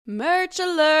Merch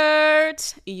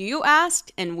alert! You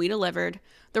asked and we delivered.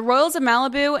 The Royals of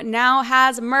Malibu now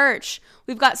has merch.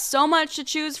 We've got so much to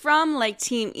choose from, like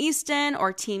Team Easton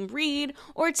or Team Reed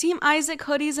or Team Isaac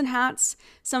hoodies and hats.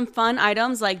 Some fun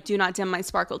items like Do Not Dim My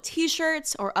Sparkle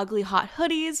t-shirts or Ugly Hot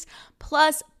hoodies,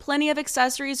 plus plenty of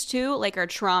accessories too, like our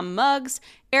TROM mugs,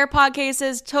 AirPod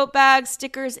cases, tote bags,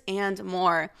 stickers, and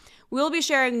more. We'll be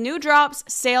sharing new drops,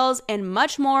 sales, and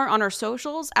much more on our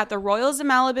socials at The Royals of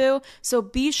Malibu, so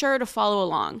be sure to follow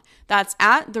along. That's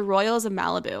at The Royals of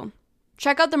Malibu.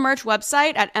 Check out the merch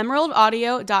website at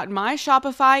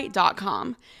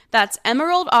emeraldaudio.myshopify.com. That's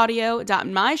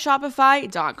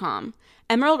emeraldaudio.myshopify.com.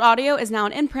 Emerald Audio is now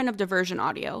an imprint of Diversion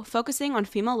Audio, focusing on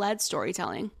female-led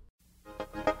storytelling.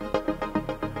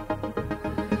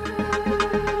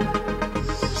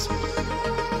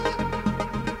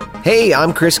 Hey,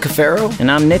 I'm Chris Cafero.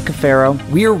 And I'm Nick Cafero.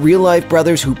 We're real-life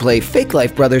brothers who play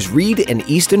fake-life brothers Reed and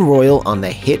Easton Royal on the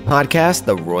hit podcast,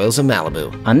 The Royals of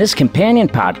Malibu. On this companion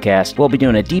podcast, we'll be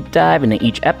doing a deep dive into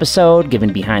each episode,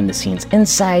 giving behind-the-scenes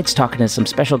insights, talking to some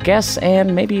special guests,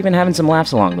 and maybe even having some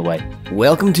laughs along the way.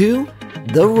 Welcome to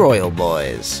The Royal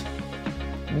Boys.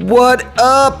 What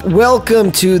up?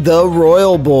 Welcome to The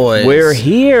Royal Boys. We're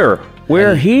here.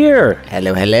 We're here.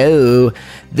 Hello, hello.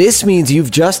 This means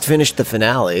you've just finished the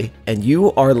finale, and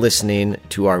you are listening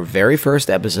to our very first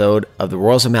episode of the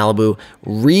Royals of Malibu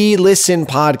re-listen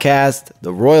podcast,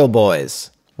 The Royal Boys.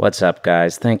 What's up,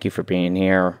 guys? Thank you for being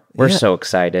here. We're so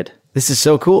excited. This is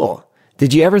so cool.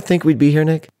 Did you ever think we'd be here,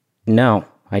 Nick? No,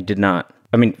 I did not.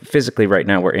 I mean, physically right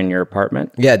now we're in your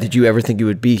apartment. Yeah, did you ever think you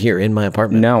would be here in my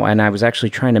apartment? No, and I was actually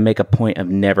trying to make a point of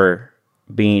never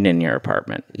being in your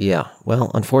apartment. Yeah,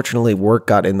 well, unfortunately, work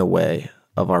got in the way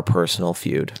of our personal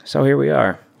feud. So here we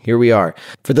are. Here we are.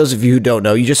 For those of you who don't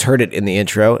know, you just heard it in the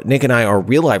intro. Nick and I are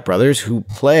real-life brothers who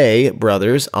play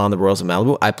brothers on the Royals of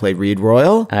Malibu. I play Reed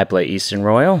Royal. I play Easton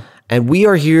Royal. And we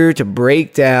are here to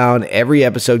break down every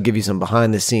episode, give you some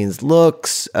behind-the-scenes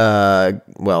looks.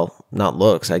 Well, not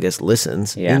looks, I guess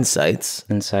listens. Yeah. Insights.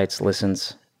 Insights,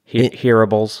 listens,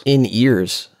 hearables. In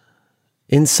ears.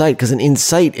 Insight, because an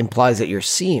insight implies that you're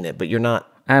seeing it, but you're not.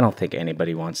 I don't think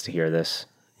anybody wants to hear this.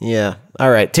 Yeah.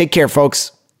 All right. Take care,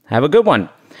 folks. Have a good one.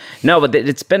 No, but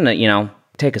it's been,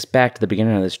 take us back to the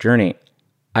beginning of this journey.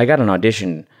 I got an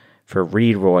audition for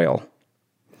Reed Royal.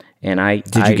 And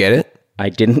Did you get it? I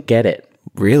didn't get it.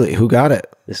 Really? Who got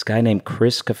it? This guy named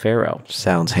Chris Cafero.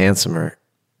 Sounds handsomer.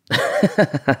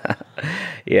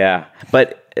 Yeah.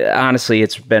 But honestly,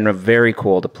 it's been very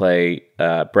cool to play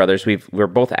brothers. We're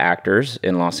both actors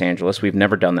in Los Angeles. We've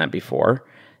never done that before.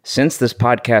 Since this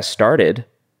podcast started,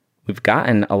 we've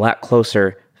gotten a lot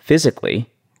closer physically.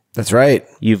 That's right.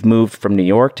 You've moved from New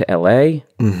York to LA.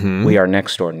 Mm-hmm. We are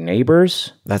next door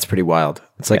neighbors. That's pretty wild.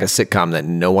 It's like a sitcom that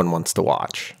no one wants to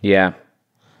watch. Yeah.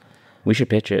 We should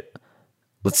pitch it.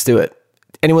 Let's do it.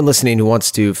 Anyone listening who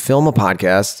wants to film a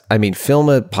pilot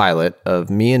of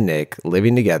me and Nick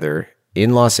living together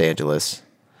in Los Angeles,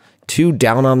 two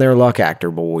down-on-their-luck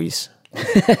actor boys.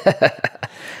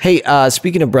 Hey,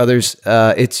 speaking of brothers,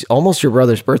 it's almost your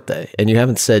brother's birthday, and you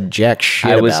haven't said jack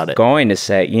shit about it. I was going to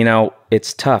say,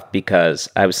 it's tough because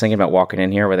I was thinking about walking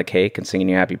in here with a cake and singing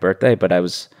you happy birthday, but I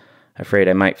was afraid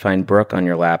I might find Brooke on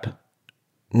your lap.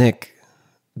 Nick,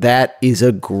 that is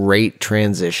a great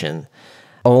transition.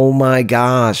 Oh my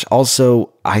gosh.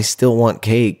 Also, I still want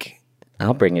cake.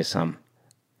 I'll bring you some.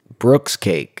 Brooke's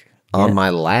cake on my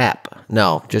lap.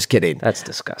 No, just kidding. That's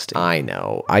disgusting. I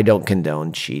know. I don't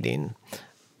condone cheating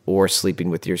or sleeping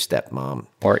with your stepmom.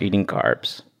 Or eating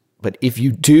carbs. But if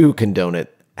you do condone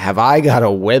it, have I got a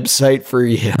website for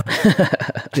you?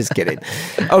 Just kidding.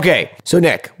 Okay, so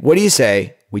Nick, what do you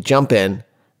say we jump in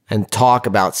and talk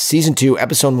about Season 2,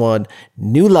 Episode 1,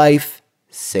 New Life,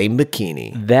 Same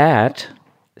Bikini? That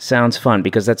sounds fun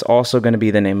because that's also going to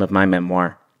be the name of my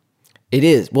memoir. It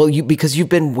is. Well, because you've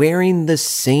been wearing the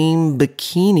same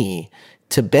bikini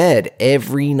to bed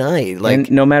every night. And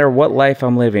no matter what life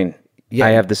I'm living,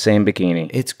 I have the same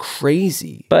bikini. It's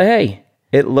crazy. But hey,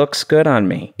 it looks good on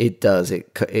me. It does.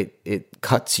 It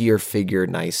cuts your figure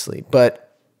nicely,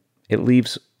 but it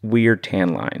leaves weird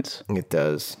tan lines. It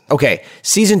does. Okay,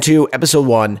 Season 2, Episode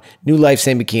 1, New Life,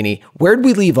 Same Bikini. Where'd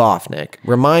we leave off, Nick?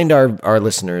 Remind our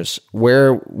listeners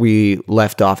where we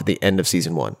left off at the end of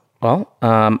Season 1. Well,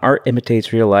 art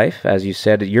imitates real life. As you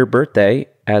said, your birthday,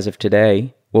 as of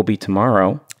today, will be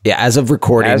tomorrow. Yeah, as of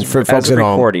recording, for folks at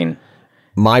home.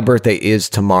 My birthday is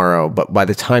tomorrow, but by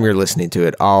the time you're listening to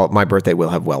it, my birthday will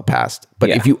have well passed.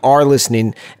 But if you are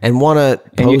listening and want to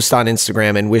post on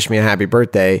Instagram and wish me a happy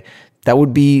birthday, that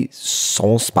would be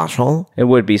so special. It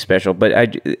would be special.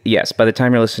 But yes, by the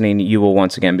time you're listening, you will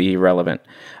once again be relevant.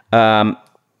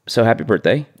 So happy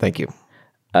birthday. Thank you.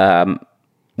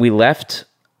 We left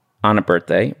on a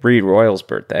birthday, Reed Royal's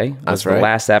birthday. Was That's the right.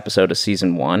 last episode of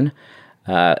season 1.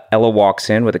 Ella walks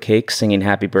in with a cake singing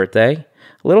happy birthday.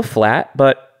 A little flat,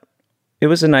 but it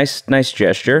was a nice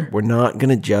gesture. We're not going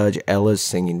to judge Ella's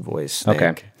singing voice, Nick.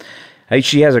 Okay.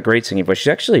 She has a great singing voice.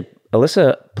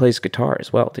 Alyssa plays guitar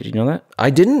as well. Did you know that? I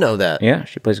didn't know that. Yeah,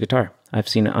 she plays guitar. I've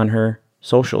seen it on her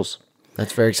socials.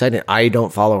 That's very exciting. I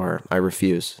don't follow her. I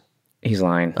refuse. He's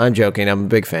lying. I'm joking. I'm a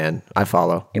big fan. I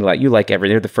follow. You like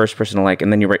everything. You're the first person to like,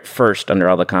 and then you write first under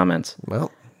all the comments.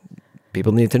 Well,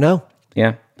 people need to know.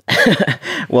 Yeah.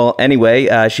 Well,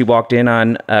 anyway, she walked in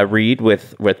on Reed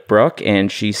with Brooke,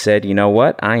 and she said, "You know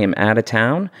what? I am out of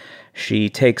town." She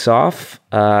takes off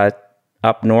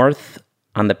up north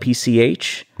on the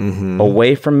PCH,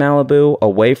 away from Malibu,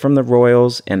 away from the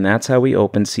Royals, and that's how we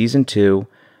open season 2,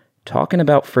 talking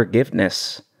about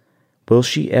forgiveness. Will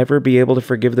she ever be able to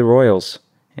forgive the Royals?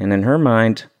 And in her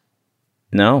mind,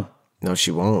 no. No,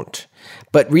 she won't.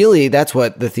 But really, that's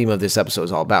what the theme of this episode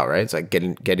is all about, right? It's like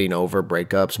getting over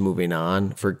breakups, moving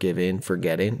on, forgiving,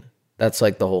 forgetting. That's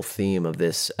like the whole theme of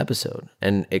this episode.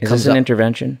 And it Is comes this an up.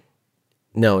 intervention?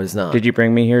 No, it's not. Did you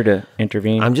bring me here to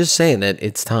intervene? I'm just saying that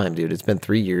it's time, dude. It's been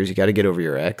 3 years. You got to get over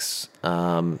your ex.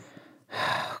 Oh,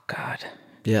 God.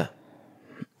 Yeah.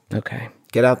 Okay.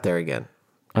 Get out there again.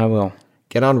 I will.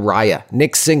 Get on Raya.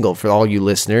 Nick's single for all you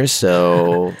listeners.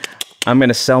 So, I'm going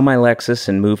to sell my Lexus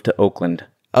and move to Oakland.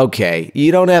 okay.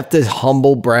 You don't have to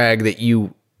humble brag that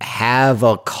you have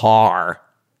a car.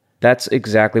 That's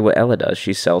exactly what Ella does.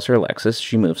 She sells her Lexus.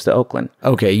 She moves to Oakland.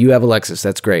 Okay, you have a Lexus.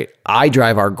 That's great. I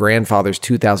drive our grandfather's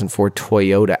 2004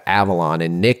 Toyota Avalon,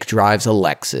 and Nick drives a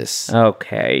Lexus.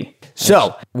 Okay.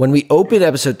 So, when we open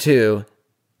episode 2,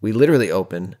 we literally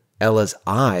open Ella's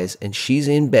eyes, and she's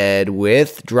in bed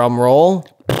with, drum roll,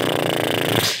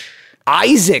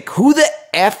 Isaac. Who the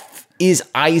F is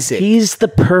Isaac? He's the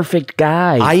perfect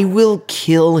guy. I will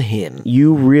kill him.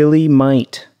 You really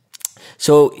might.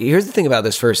 So here's the thing about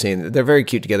this first scene. They're very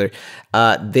cute together.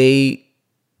 They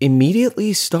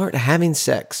immediately start having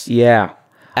sex Yeah.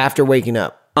 after waking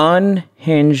up.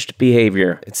 Unhinged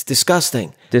behavior. It's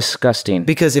disgusting. Disgusting.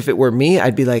 Because if it were me,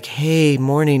 I'd be like, hey,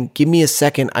 morning, give me a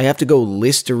second. I have to go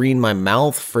Listerine my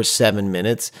mouth for 7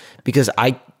 minutes because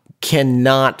I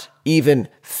cannot even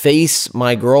face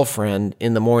my girlfriend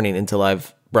in the morning until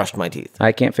I've brushed my teeth.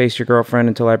 I can't face your girlfriend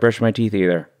until I brush my teeth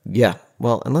either. Yeah.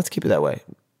 Well, and let's keep it that way.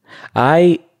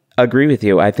 I agree with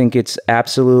you. I think it's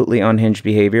absolutely unhinged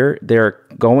behavior. They're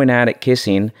going at it,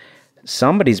 kissing.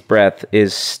 Somebody's breath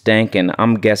is stankin'.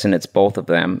 I'm guessing it's both of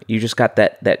them. You just got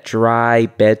that dry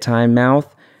bedtime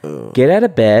mouth. Get out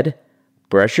of bed,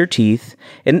 brush your teeth.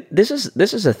 And this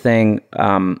is a thing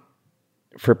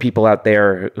for people out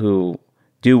there who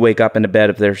do wake up into bed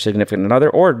of their significant other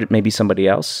or maybe somebody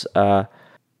else.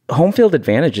 Home field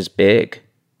advantage is big.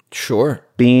 Sure.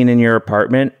 Being in your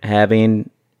apartment, having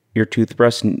your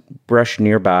toothbrush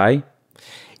nearby.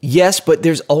 Yes, but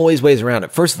there's always ways around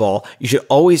it. First of all, you should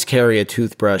always carry a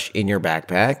toothbrush in your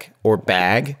backpack or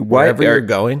bag, wherever you're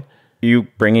going. You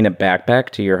bringing a backpack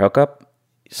to your hookup?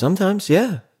 Sometimes,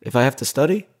 yeah, if I have to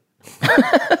study.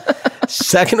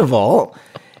 Second of all,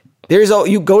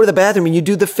 you go to the bathroom and you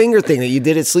do the finger thing that you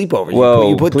did at sleepover.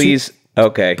 Whoa, please.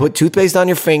 Okay. Put toothpaste on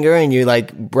your finger and you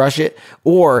like brush it.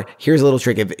 Or here's a little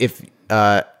trick. If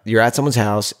you're at someone's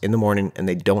house in the morning and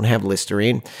they don't have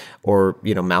Listerine or,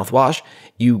 mouthwash,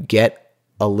 you get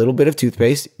a little bit of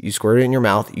toothpaste, you squirt it in your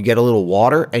mouth, you get a little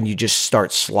water and you just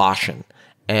start sloshing.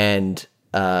 And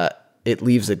it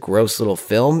leaves a gross little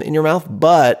film in your mouth,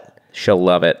 but She'll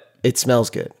love it. it smells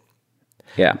good.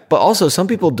 Yeah. But also, some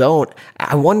people don't.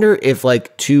 I wonder if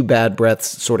like two bad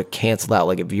breaths sort of cancel out.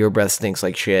 Like if your breath stinks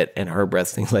like shit and her breath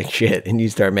stinks like shit and you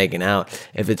start making out,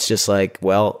 if it's just like,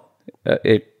 well,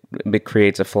 It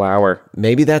creates a flower.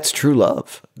 maybe that's true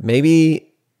love.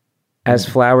 Maybe, As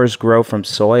flowers grow from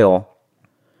soil.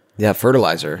 yeah,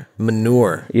 fertilizer,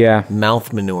 manure, Yeah.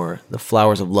 mouth manure, the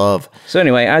flowers of love. So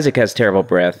anyway, Isaac has terrible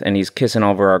breath, and he's kissing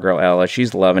over our girl Ella.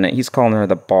 She's loving it. He's calling her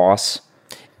the boss.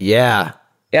 Yeah.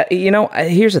 Yeah,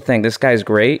 here's the thing. This guy's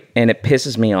great, and it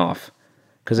pisses me off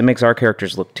because it makes our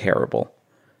characters look terrible.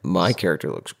 My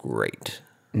character looks great.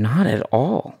 Not at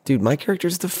all. Dude, my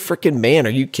character's the freaking man. Are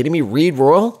you kidding me? Reed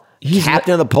Royal? He's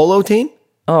captain of the polo team?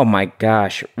 Oh my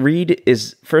gosh. Reed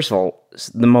is, first of all,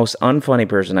 the most unfunny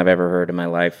person I've ever heard in my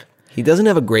life. He doesn't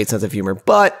have a great sense of humor,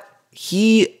 but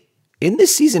in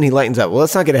this season, he lightens up. Well,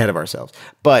 let's not get ahead of ourselves.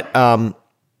 But,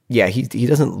 yeah, he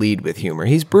doesn't lead with humor.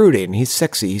 He's brooding. He's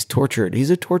sexy. He's tortured. He's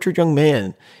a tortured young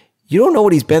man. You don't know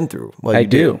what he's been through. Well, I you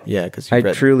do. Yeah, because I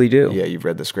truly do. Yeah, you've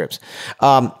read the scripts.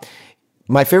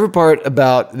 My favorite part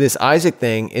about this Isaac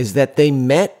thing is that they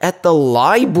met at the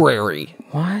library.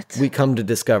 What? We come to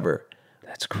discover.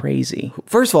 That's crazy.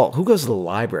 First of all, who goes to the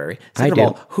library? Second I of do.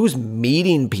 all, who's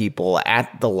meeting people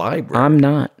at the library? I'm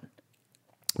not.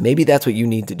 Maybe that's what you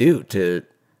need to do to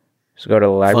Just go to the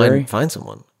library. find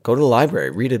someone. Go to the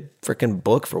library. Read a freaking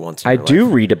book for once. I do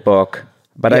read a book,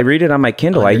 but I read it on my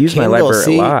Kindle. On I your use my Kindle, library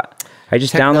see? a lot. I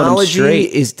just download them Technology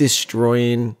straight. is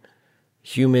destroying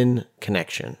human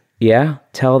connection. Yeah,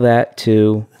 tell that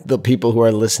to The people who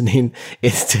are listening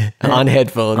on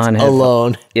headphones, On headphones.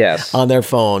 alone, Yes. on their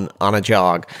phone, on a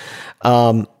jog.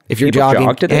 If you're People jogging,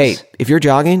 jog to hey, this? if you're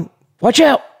jogging, watch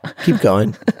out. keep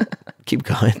going, keep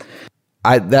going.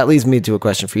 That leads me to a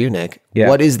question for you, Nick. Yeah.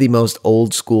 What is the most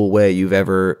old school way you've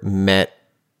ever met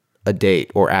a date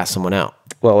or asked someone out?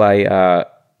 Well, I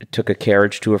took a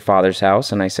carriage to her father's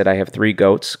house, and I said, I have 3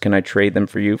 goats. Can I trade them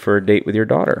for you for a date with your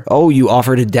daughter? Oh, you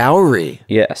offered a dowry.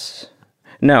 Yes.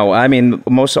 No, I mean,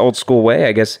 most old school way,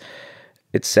 I guess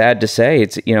it's sad to say,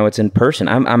 it's in person.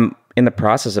 I'm in the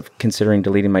process of considering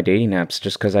deleting my dating apps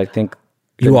just because I think...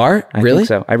 You are? I Really? think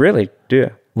so. I really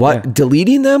do. What? Yeah.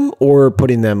 Deleting them or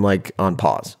putting them like on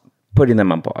pause? Putting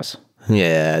them on pause.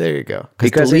 Yeah, there you go.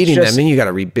 Because it's deleting just- them, then you got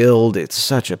to rebuild. It's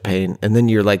such a pain. And then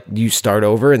you're like, you start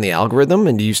over in the algorithm,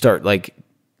 and you start like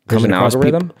There's coming an across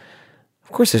algorithm? people.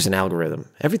 Of course, there's an algorithm.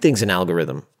 Everything's an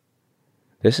algorithm.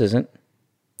 This isn't.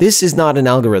 This is not an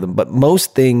algorithm, but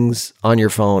most things on your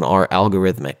phone are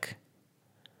algorithmic.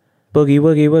 Boogie,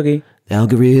 woogie, woogie. The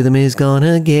algorithm is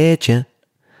gonna get you.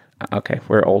 Okay,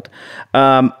 we're old.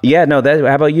 Yeah, no.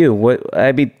 How about you? What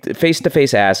I mean,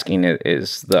 face-to-face asking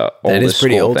is the That is oldest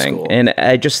pretty school old thing, school. and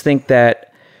I just think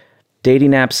that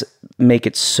dating apps make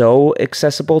it so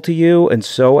accessible to you, and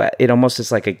so it almost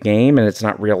is like a game, and it's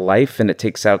not real life, and it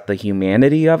takes out the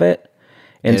humanity of it.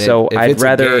 And so if I'd it's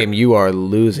rather a game, you are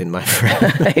losing, my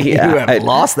friend. Yeah, you have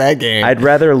lost that game. I'd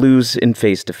rather lose in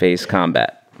face-to-face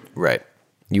combat. Right.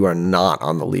 You are not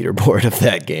on the leaderboard of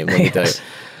that game, let me tell you.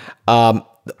 Yes.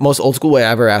 The most old school way I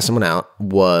ever asked someone out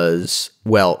was,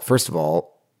 well, first of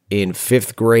all, in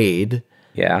 5th grade,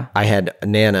 Yeah. I had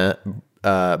Nana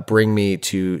bring me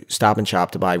to Stop and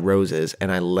Shop to buy roses,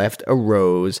 and I left a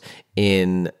rose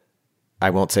in,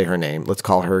 I won't say her name, let's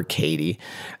call her Katie,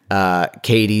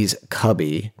 Katie's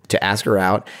cubby to ask her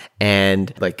out.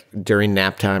 And like during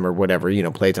nap time or whatever,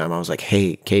 playtime, I was like,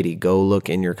 hey, Katie, go look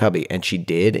in your cubby. And she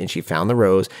did, and she found the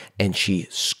rose, and she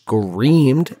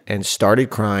screamed and started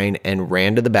crying and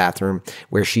ran to the bathroom,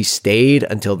 where she stayed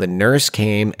until the nurse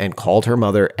came and called her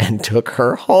mother and took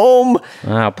her home.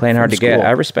 Wow, playing hard to get. school.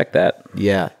 I respect that.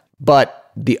 Yeah. But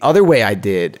the other way I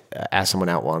did ask someone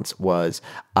out once was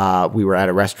we were at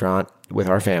a restaurant with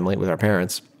our family, with our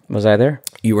parents. Was I there?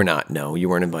 You were not. No, you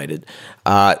weren't invited.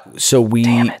 So we,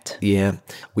 Damn it. Yeah,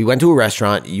 we went to a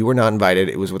restaurant. You were not invited.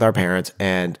 It was with our parents,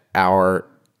 and our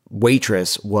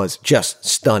waitress was just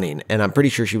stunning. And I'm pretty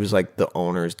sure she was like the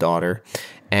owner's daughter,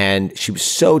 and she was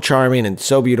so charming and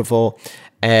so beautiful.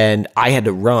 And I had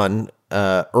to run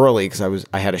early because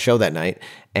I had a show that night,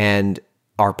 and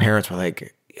our parents were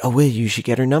like, oh, well, you should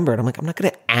get her number. And I'm like, I'm not going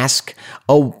to ask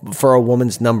for a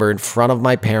woman's number in front of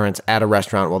my parents at a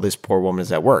restaurant while this poor woman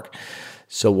is at work.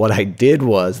 So what I did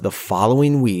was the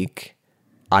following week,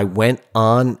 I went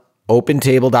on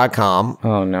opentable.com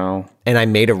Oh, no. and I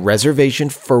made a reservation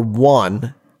for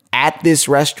one at this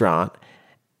restaurant.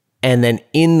 And then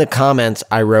in the comments,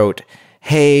 I wrote,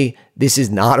 hey, this is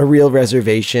not a real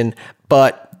reservation,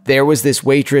 but there was this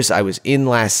waitress I was in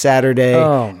last Saturday,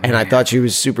 and I thought she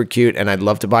was super cute, and I'd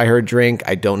love to buy her a drink.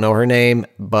 I don't know her name,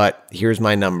 but here's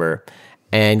my number.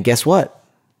 And guess what?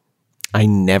 I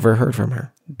never heard from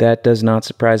her. That does not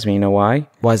surprise me. You know why?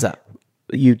 Why is that?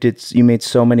 You made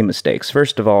so many mistakes.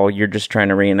 First of all, you're just trying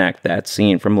to reenact that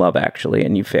scene from Love Actually,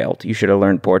 and you failed. You should have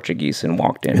learned Portuguese and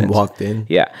walked in. Walked in?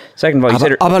 Yeah. Second of all, you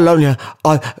said Apollonia.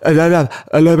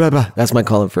 That's my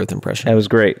Colin Firth impression. that was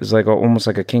great. It was like almost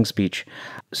like a King's Speech.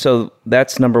 So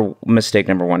that's mistake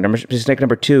number one. Mistake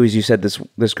number two is you said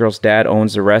this girl's dad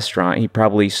owns the restaurant. He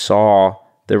probably saw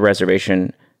the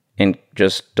reservation and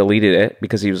just deleted it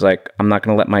because he was like, I'm not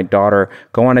going to let my daughter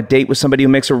go on a date with somebody who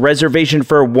makes a reservation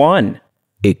for one.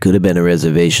 It could have been a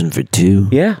reservation for two.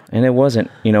 Yeah, and it wasn't.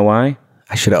 You know why?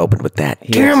 I should have opened with that.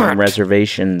 He had some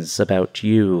reservations about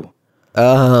you.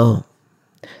 Oh.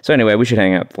 So anyway, we should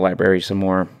hang out at the library some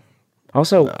more.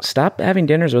 Also, stop having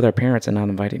dinners with our parents and not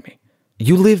inviting me.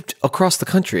 You lived across the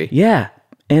country. Yeah,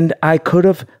 and I could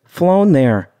have flown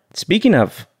there. Speaking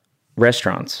of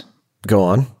restaurants, Go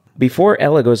on. before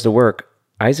Ella goes to work,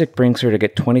 Isaac brings her to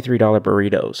get $23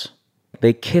 burritos.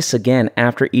 They kiss again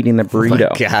after eating the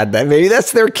burrito. God, maybe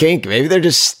that's their kink. Maybe they're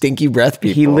just stinky breath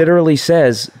people. He literally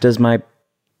says, does my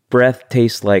breath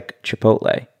tastes like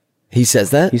Chipotle. He says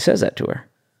that? He says that to her.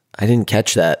 I didn't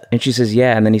catch that. And she says,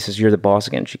 yeah. And then he says, you're the boss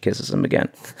again. She kisses him again.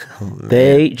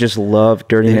 They just love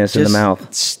dirtiness in the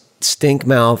mouth. Stink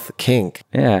mouth kink.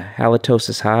 Yeah.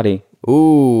 Halitosis hottie.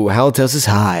 Ooh, halitosis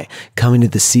high. Coming to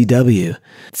the CW.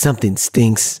 Something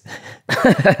stinks.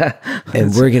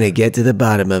 And we're going to get to the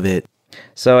bottom of it.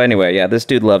 So anyway, yeah, this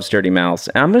dude loves dirty mouths.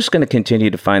 I'm just going to continue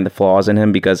to find the flaws in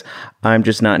him because I'm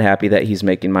just not happy that he's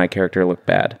making my character look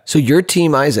bad. So you're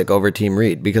Team Isaac over Team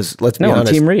Reed because let's be honest. No,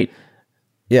 I'm Team Reed.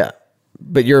 Yeah.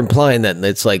 But you're implying that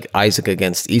it's like Isaac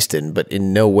against Easton, but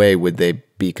in no way would they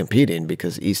be competing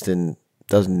because Easton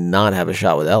does not have a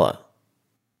shot with Ella.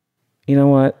 You know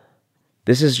what?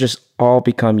 This has just all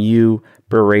become you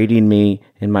berating me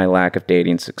in my lack of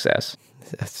dating success.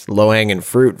 That's low-hanging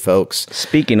fruit, folks.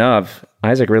 Speaking of,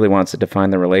 Isaac really wants to define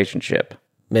the relationship.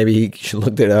 Maybe he should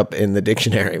look it up in the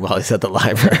dictionary while he's at the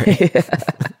library.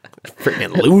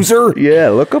 Freaking loser. Yeah,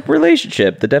 look up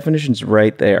relationship. The definition's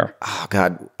right there. Oh,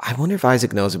 God. I wonder if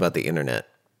Isaac knows about the internet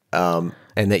and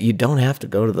that you don't have to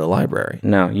go to the library.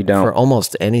 No, you don't. For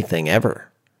almost anything ever.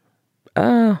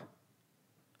 What?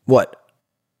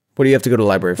 What do you have to go to the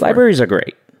library for? Libraries are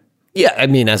great. Yeah, I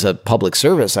mean, as a public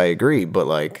service, I agree, but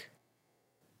like...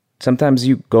 Sometimes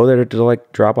you go there to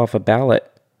like drop off a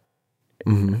ballot.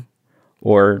 Mm-hmm.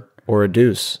 Or a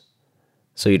deuce.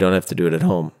 So you don't have to do it at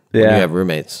home. Yeah. When you have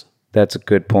roommates. That's a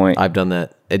good point. I've done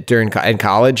that. In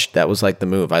college, that was like the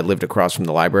move. I lived across from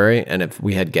the library, and if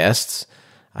we had guests,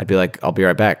 I'd be like, I'll be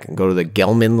right back, and go to the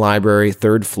Gelman Library,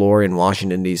 3rd floor in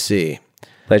Washington, D.C.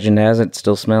 Legend has it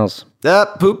still smells.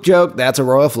 Poop joke. That's a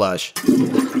royal flush.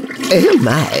 Oh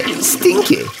my,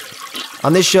 stinky.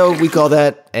 On this show, we call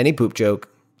that any poop joke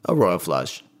a royal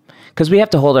flush. Because we have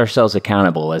to hold ourselves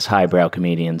accountable as highbrow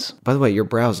comedians. By the way, your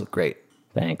brows look great.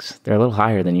 Thanks. They're a little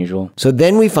higher than usual. So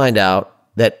then we find out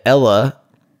that Ella,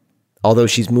 although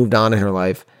she's moved on in her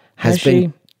life, has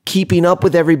been keeping up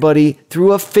with everybody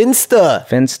through a Finsta.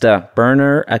 Finsta.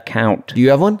 Burner account. Do you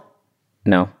have one?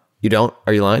 No. You don't?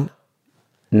 Are you lying?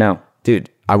 No. Dude,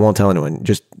 I won't tell anyone.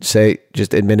 Just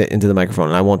admit it into the microphone,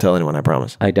 and I won't tell anyone, I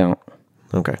promise. I don't.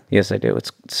 Okay. Yes, I do.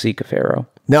 It's C. Cafero.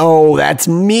 No, that's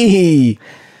me.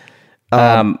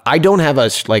 I don't have a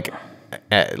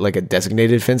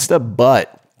designated Finsta,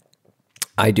 but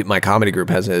I do. My comedy group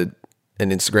has an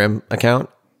Instagram account,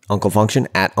 Uncle Function,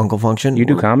 at Uncle Function. You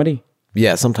do comedy?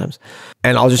 Yeah, sometimes.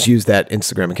 And I'll just use that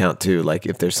Instagram account too. Like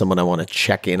if there's someone I want to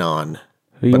check in on.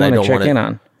 Who you want to check in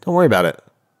on? Don't worry about it.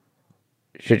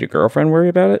 Should your girlfriend worry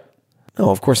about it?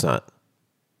 No, of course not.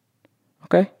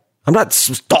 Okay. I'm not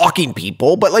stalking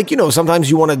people, but sometimes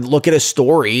you want to look at a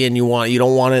story and you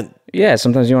don't want to. Yeah,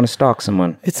 sometimes you want to stalk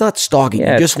someone. It's not stalking.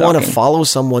 Yeah, you just want to stalking. follow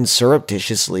someone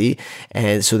surreptitiously,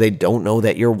 and so they don't know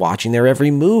that you're watching their every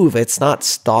move. It's not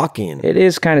stalking. It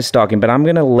is kind of stalking, but I'm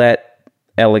going to let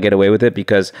Ella get away with it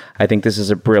because I think this is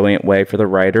a brilliant way for the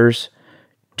writers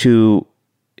to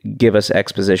give us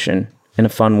exposition in a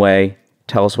fun way,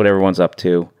 tell us what everyone's up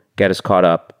to, get us caught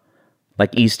up.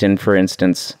 Like Easton, for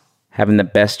instance, having the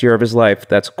best year of his life.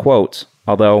 That's quotes.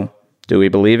 Although, do we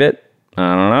believe it?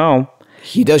 I don't know.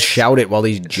 He does shout it while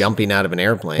he's jumping out of an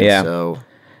airplane. Yeah. So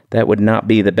that would not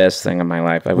be the best thing in my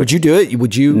life. Would you do it?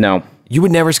 Would you? No. You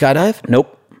would never skydive?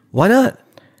 Nope. Why not?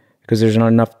 Because there's not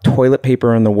enough toilet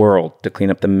paper in the world to clean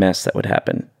up the mess that would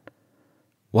happen.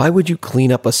 Why would you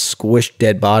clean up a squished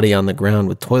dead body on the ground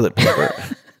with toilet paper?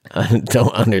 I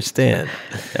don't understand.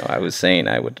 No, I was saying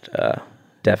I would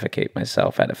defecate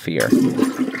myself out of fear.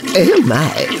 Oh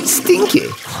my, stinky.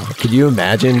 Could you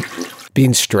imagine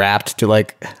being strapped to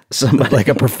somebody like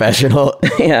a professional?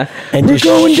 Yeah. And We're just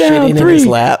going down. shitting 3, in his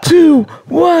lap? 2,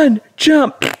 1,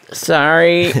 jump.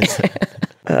 Sorry.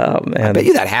 Oh, man. I bet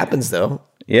you that happens though.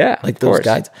 Yeah, like those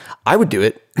guides. I would do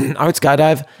it. I would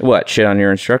skydive. What, shit on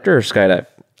your instructor or skydive?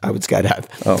 I would skydive.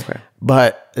 Oh, okay.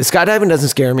 But skydiving doesn't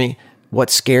scare me. What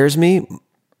scares me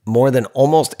more than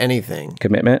almost anything,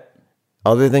 Commitment?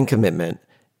 other than commitment,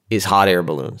 is hot air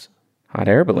balloons. Hot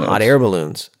air balloons? Hot air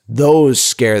balloons. Those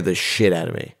scare the shit out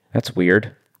of me. That's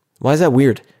weird. Why is that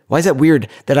weird? Why is that weird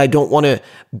that I don't want to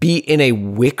be in a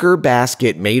wicker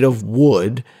basket made of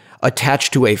wood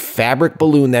attached to a fabric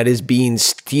balloon that is being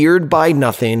steered by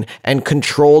nothing and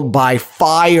controlled by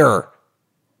fire?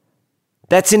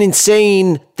 That's an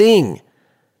insane thing.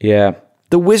 Yeah.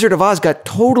 The Wizard of Oz got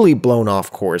totally blown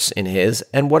off course in his,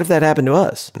 and what if that happened to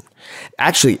us?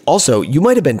 Actually, also, you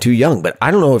might have been too young, but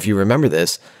I don't know if you remember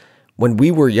this. When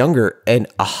we were younger, and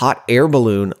a hot air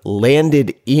balloon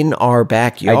landed in our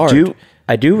backyard.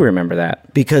 I do remember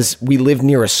that. Because we lived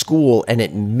near a school, and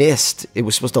it missed. It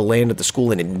was supposed to land at the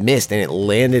school, and it missed, and it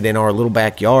landed in our little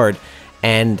backyard,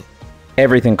 and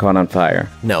Everything caught on fire.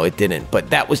 No, it didn't. But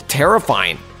that was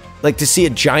terrifying. Like to see a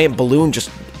giant balloon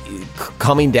just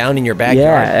coming down in your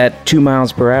backyard. Yeah, at 2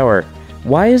 miles per hour.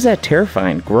 Why is that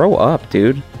terrifying? Grow up,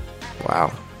 dude.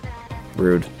 Wow.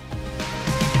 Rude.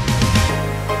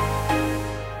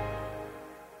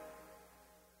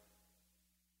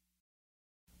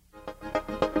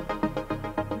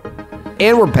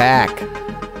 And we're back.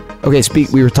 Okay,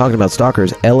 we were talking about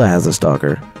stalkers. Ella has a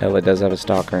stalker. Ella does have a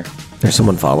stalker. There's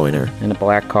someone following her. In a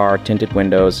black car, tinted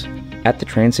windows, at the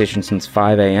train station since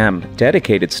 5 a.m.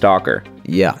 Dedicated stalker.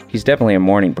 Yeah. He's definitely a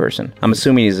morning person. I'm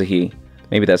assuming he's a he.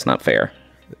 Maybe that's not fair.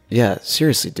 Yeah,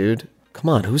 seriously, dude. Come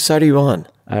on, whose side are you on?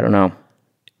 I don't know.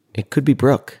 It could be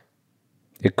Brooke.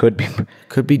 It could be.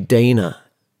 Could be Dinah.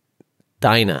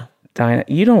 Dinah.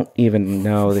 You don't even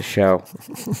know the show.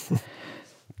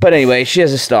 But anyway, she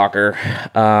has a stalker.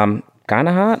 Kind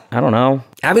of hot? I don't know.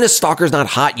 Having a stalker's not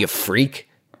hot, you freak.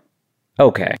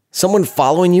 Okay. Someone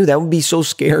following you, that would be so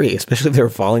scary, especially if they were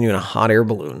following you in a hot air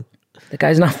balloon. The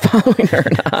guy's not following her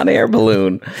in a hot air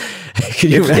balloon.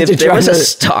 Can you imagine if there was a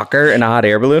stalker in a hot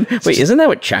air balloon? Wait, isn't that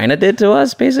what China did to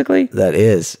us, basically? That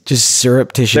is. Just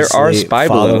surreptitiously there are spy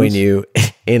following balloons. You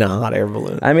in a hot air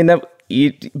balloon. I mean,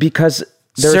 because...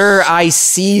 Sir, I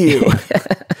see you.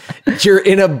 You're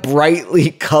in a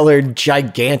brightly colored,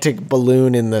 gigantic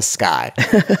balloon in the sky.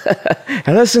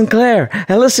 Hello, Sinclair.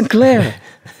 Hello, Sinclair.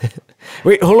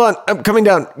 Wait, hold on. I'm coming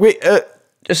down. Wait,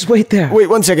 just wait there. Wait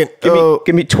 1 second.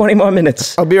 Give me 20 more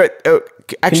minutes. I'll be right.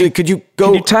 Actually, could you go?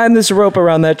 Can you tie this rope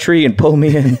around that tree and pull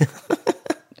me in?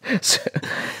 so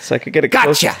I could get a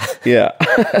gotcha. Close. Yeah.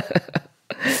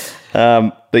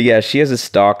 But yeah, she has a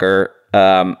stalker,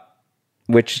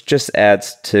 which just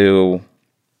adds to,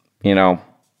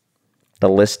 the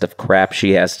list of crap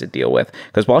she has to deal with.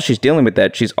 Because while she's dealing with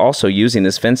that, she's also using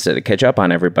this fence to catch up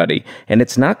on everybody. And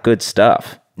it's not good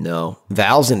stuff. No.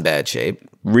 Val's in bad shape.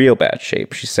 Real bad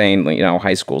shape. She's saying,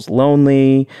 high school's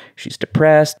lonely. She's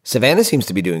depressed. Savannah seems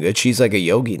to be doing good. She's like a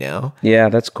yogi now. Yeah,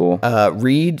 that's cool.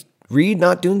 Reed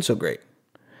not doing so great.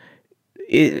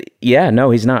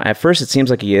 No, he's not. At first, it seems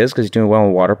like he is because he's doing well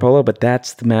in water polo, but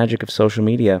that's the magic of social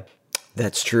media.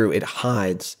 That's true. It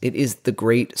hides. It is the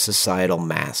great societal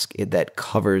mask that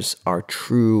covers our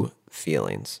true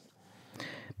feelings.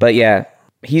 But yeah,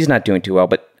 he's not doing too well.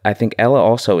 But I think Ella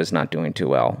also is not doing too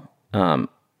well.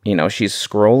 She's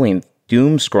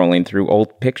doom scrolling through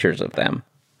old pictures of them.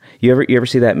 You ever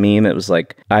see that meme? It was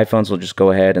like iPhones will just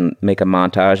go ahead and make a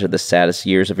montage of the saddest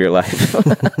years of your life.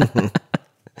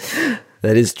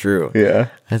 That is true. Yeah,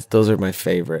 those are my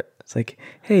favorite. It's like,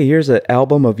 hey, here's an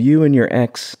album of you and your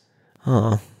ex.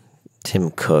 Oh, Tim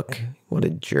Cook. What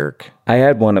a jerk. I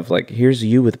had one of like, here's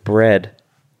you with bread.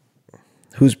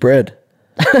 Who's bread?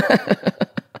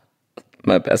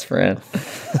 My best friend.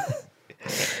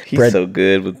 He's so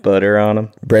good with butter on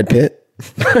him. Brad Pitt?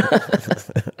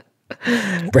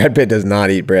 Brad Pitt does not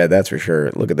eat bread, that's for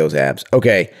sure. Look at those abs.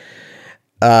 Okay.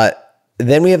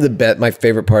 Then we have my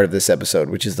favorite part of this episode,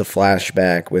 which is the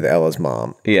flashback with Ella's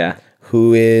mom. Yeah.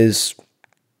 Who is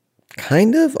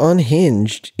kind of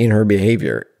unhinged in her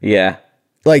behavior. Yeah.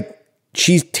 Like,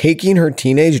 she's taking her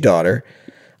teenage daughter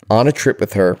on a trip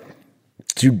with her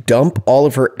to dump all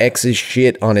of her ex's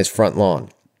shit on his front lawn.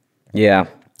 Yeah.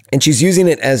 And she's using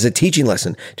it as a teaching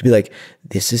lesson to be like,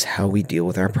 this is how we deal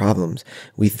with our problems.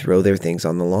 We throw their things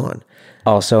on the lawn.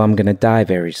 Also, I'm going to die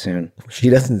very soon. She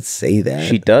doesn't say that.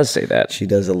 She does say that. She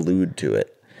does allude to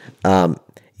it.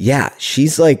 Yeah,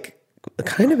 she's like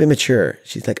kind of immature.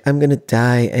 She's like, I'm going to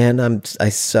die and I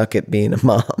suck at being a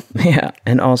mom. Yeah.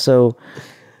 And also,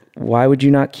 why would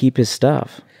you not keep his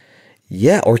stuff?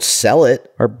 Yeah, or sell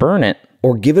it. Or burn it.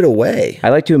 Or give it away. I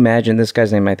like to imagine this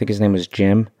guy's name, I think his name was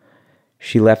Jim.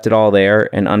 She left it all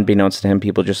there, and unbeknownst to him,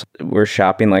 people just were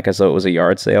shopping like as though it was a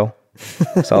yard sale.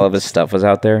 So all of his stuff was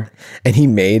out there. And he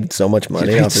made so much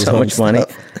money off his own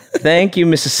stuff. Thank you,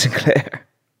 Mrs. Sinclair.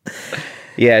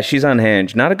 Yeah, she's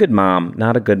unhinged. Not a good mom.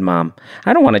 Not a good mom.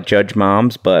 I don't want to judge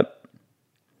moms, but...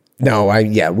 No,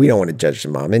 we don't want to judge the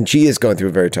mom. And she is going through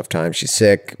a very tough time. She's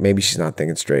sick. Maybe she's not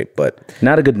thinking straight, but...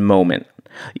 Not a good moment.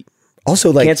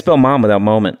 Also, like... Can't spell mom without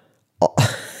moment.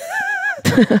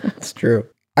 It's true.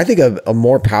 I think a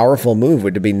more powerful move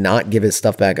would be not give his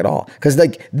stuff back at all. Because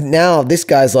like now this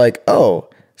guy's like, oh,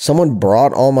 someone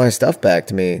brought all my stuff back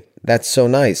to me. That's so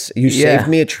nice. You saved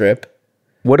me a trip.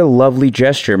 What a lovely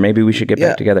gesture. Maybe we should get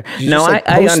back together. No, like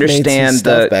I understand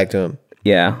stuff back to him.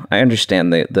 Yeah, I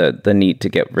understand the need to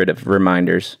get rid of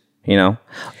reminders.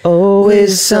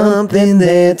 Always something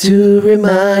there to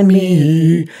remind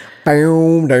me.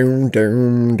 Do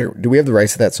we have the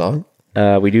rights to that song?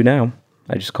 We do now.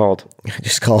 I just called.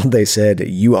 They said,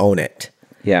 you own it.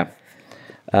 Yeah.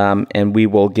 and we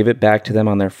will give it back to them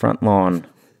on their front lawn.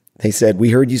 They said, we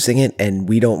heard you sing it, and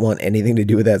we don't want anything to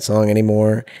do with that song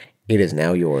anymore. It is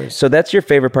now yours. So that's your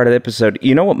favorite part of the episode.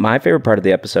 You know what my favorite part of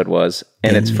the episode was?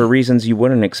 And it's for reasons you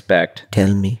wouldn't expect.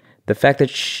 Tell me. The fact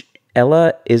that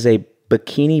Ella is a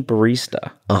bikini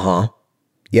barista. Uh-huh.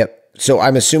 Yep. So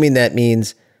I'm assuming that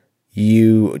means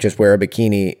you just wear a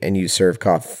bikini and you serve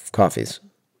coffees.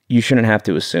 You shouldn't have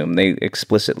to assume. They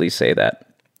explicitly say that.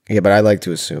 Yeah, but I like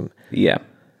to assume. Yeah.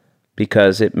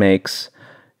 Because it makes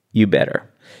you better.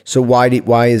 So why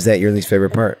is that your least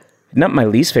favorite part? Not my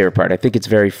least favorite part. I think it's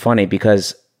very funny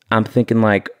because I'm thinking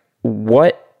like,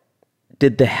 what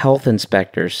did the health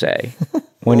inspector say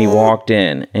when he walked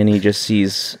in and he just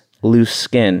sees loose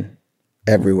skin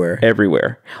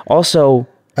everywhere? Also,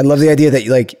 I love the idea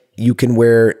that you can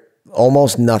wear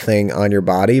almost nothing on your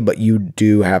body, but you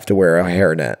do have to wear a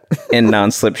hairnet and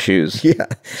non-slip shoes. Yeah,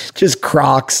 just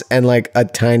Crocs and like a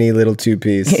tiny little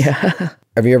two-piece. Yeah.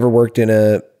 Have you ever worked in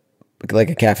a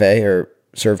cafe or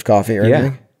served coffee or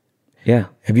anything? Yeah.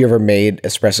 Have you ever made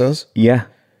espressos? Yeah.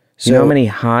 So, you know how many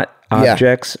hot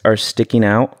objects are sticking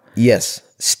out? Yes.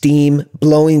 Steam,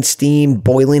 blowing steam,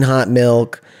 boiling hot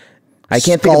milk. I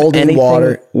can't think of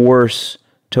anything worse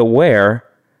to wear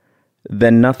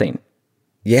than nothing.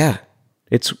 Yeah.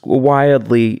 It's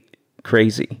wildly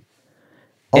crazy.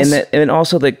 Also, and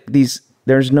also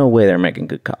there's no way they're making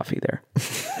good coffee there.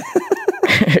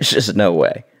 There's just no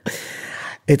way.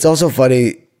 It's also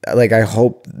funny. Like, I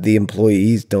hope the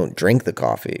employees don't drink the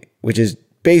coffee, which is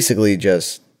basically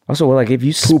just also like if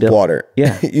you poop water.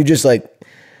 Yeah, you just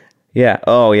yeah.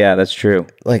 Oh yeah, that's true.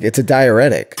 Like it's a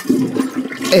diuretic.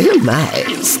 Oh my,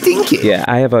 stinky. Yeah,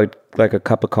 I have a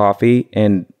cup of coffee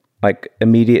and like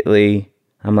immediately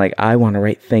I'm like, I want to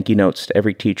write thank you notes to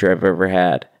every teacher I've ever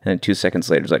had, and then 2 seconds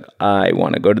later it's like, I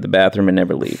want to go to the bathroom and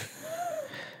never leave.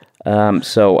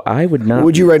 So I would not. Who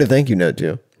would you write a thank you note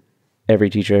to? Every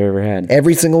teacher I've ever had.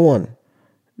 Every single one.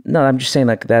 No, I'm just saying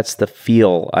like that's the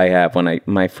feel I have when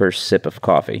my first sip of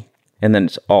coffee. And then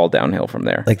it's all downhill from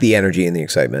there. Like the energy and the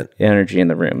excitement. The energy in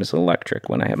the room is electric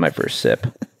when I have my first sip.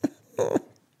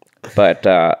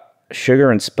 But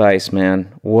sugar and spice,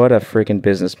 man, what a freaking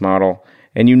business model.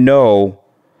 And you know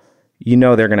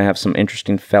they're going to have some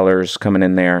interesting fellers coming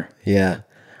in there. Yeah.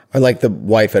 Or like the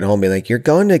wife at home being like, you're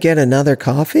going to get another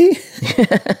coffee?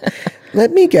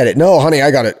 Let me get it. No, honey,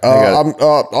 I got it.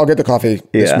 I'll get the coffee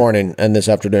this morning and this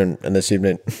afternoon and this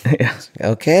evening. Yeah.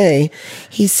 Okay.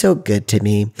 He's so good to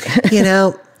me.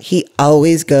 He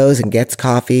always goes and gets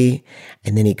coffee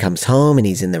and then he comes home and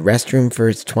he's in the restroom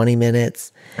for 20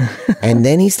 minutes and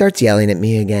then he starts yelling at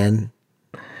me again.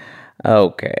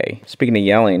 Okay. Speaking of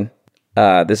yelling,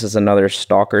 this is another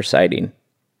stalker sighting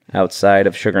outside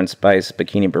of Sugar and Spice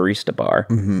Bikini Barista Bar.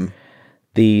 Mm-hmm.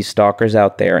 The stalker's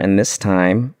out there, and this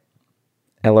time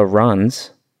Ella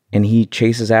runs and he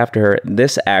chases after her.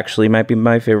 This actually might be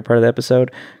my favorite part of the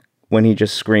episode when he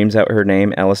just screams out her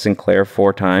name, Ella Sinclair,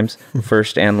 4 times,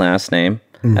 first and last name,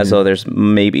 as though there's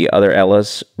maybe other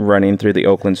Ellas running through the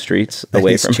Oakland streets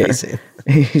away from her.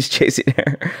 He's chasing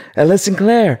her. Ella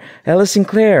Sinclair. Ella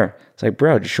Sinclair. It's like,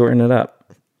 bro, just shorten it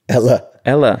up. Ella.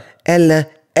 Ella. Ella.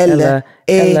 Ella.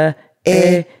 Ella.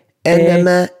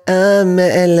 Ella.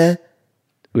 Ella.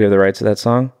 We have the rights to that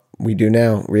song? We do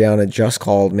now. Rihanna just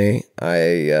called me.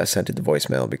 I sent it to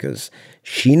voicemail because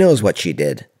she knows what she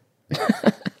did.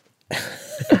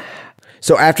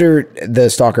 So after the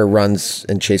stalker runs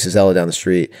and chases Ella down the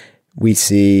street, we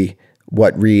see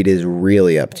what Reed is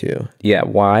really up to. Yeah,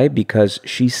 why? Because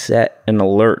she set an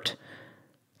alert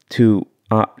to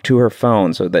her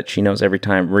phone so that she knows every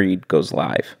time Reed goes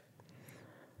live.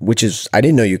 Which is, I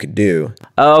didn't know you could do.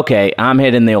 Okay, I'm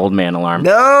hitting the old man alarm.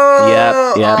 No!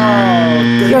 Yep.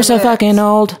 Oh, you're so fucking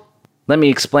old. Let me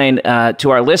explain to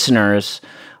our listeners.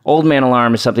 Old man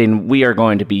alarm is something we are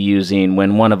going to be using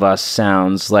when one of us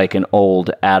sounds like an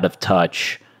old,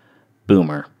 out-of-touch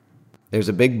boomer. There's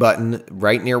a big button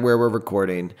right near where we're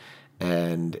recording,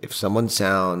 and if someone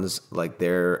sounds like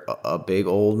they're a big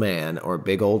old man or a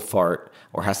big old fart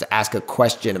or has to ask a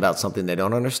question about something they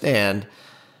don't understand,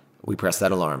 we press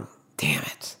that alarm. Damn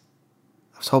it.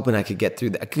 I was hoping I could get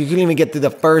through that. I couldn't even get through the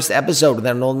first episode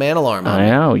without an old man alarm on. I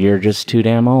know. You're just too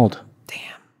damn old. Damn.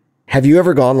 Have you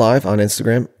ever gone live on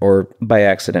Instagram or by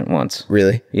accident once?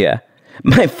 Really? Yeah.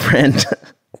 My friend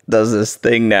does this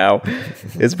thing now.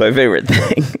 It's my favorite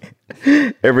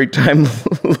thing. Every time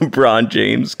LeBron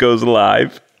James goes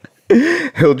live,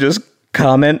 he'll just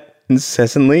comment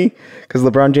incessantly because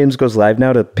LeBron James goes live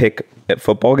now to pick at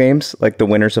football games, like the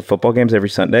winners of football games every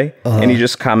Sunday, and he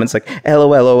just comments like,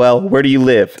 "LOL, where do you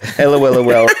live?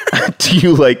 LOL, do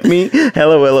you like me?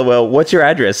 LOL, what's your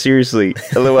address? Seriously,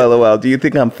 LOL, do you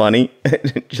think I'm funny?"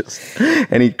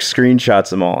 And he screenshots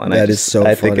them all, and I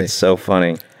think it's so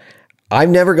funny. I've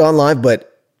never gone live, but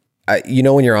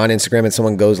when you're on Instagram and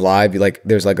someone goes live,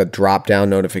 there's like a drop down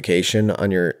notification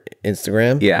on your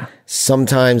Instagram. Yeah.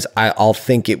 Sometimes I'll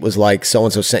think it was like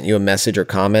so-and-so sent you a message or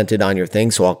commented on your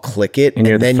thing. So I'll click it and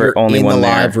then you're in the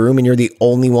live room and you're the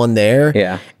only one there.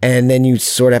 Yeah. And then you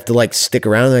sort of have to like stick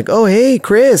around like, "Oh, hey,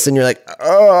 Chris." And you're like,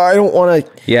 "Oh, I don't want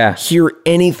to hear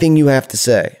anything you have to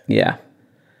say." Yeah.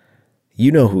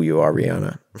 You know who you are,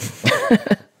 Rihanna.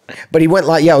 But he went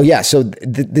live. Yeah. So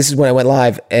this is when I went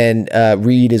live, and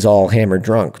Reed is all hammered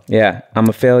drunk. Yeah. I'm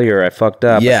a failure. I fucked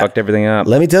up. I fucked everything up.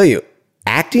 Let me tell you,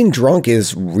 acting drunk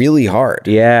is really hard.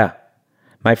 Yeah.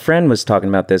 My friend was talking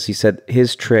about this. He said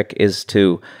his trick is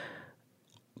to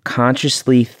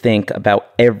consciously think about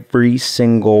every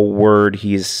single word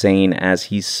he's saying as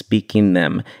he's speaking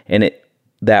them, and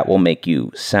that will make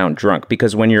you sound drunk.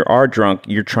 Because when you are drunk,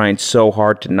 you're trying so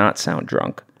hard to not sound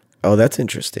drunk. Oh, that's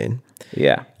interesting.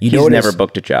 Yeah. He's never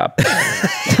booked a job.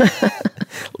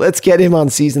 Let's get him on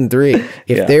season 3.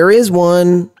 If there is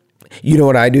one, you know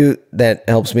what I do that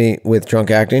helps me with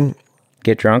drunk acting?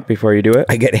 Get drunk before you do it?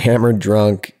 I get hammered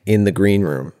drunk in the green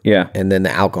room. Yeah. And then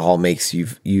the alcohol makes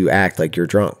you act like you're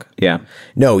drunk. Yeah.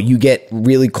 No, you get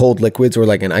really cold liquids or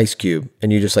like an ice cube,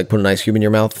 and you just like put an ice cube in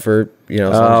your mouth for, as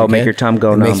long as you make your tongue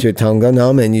go numb. Makes your tongue go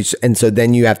numb, and so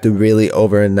then you have to really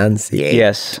over enunciate.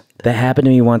 Yes. That happened to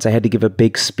me once. I had to give a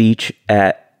big speech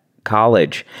at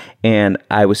college, and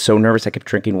I was so nervous. I kept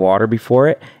drinking water before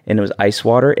it, and it was ice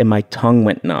water, and my tongue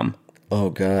went numb.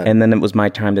 Oh, God. And then it was my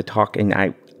time to talk, and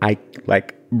I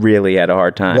like really had a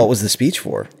hard time. What was the speech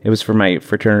for? It was for my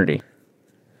fraternity.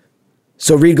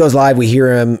 So Reed goes live. We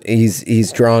hear him.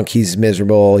 He's drunk. He's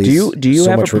miserable. Do you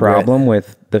have a problem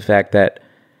with the fact that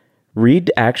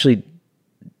Reed actually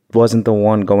wasn't the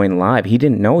one going live? He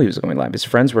didn't know he was going live. His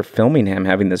friends were filming him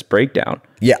having this breakdown.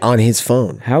 Yeah, on his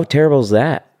phone. How terrible is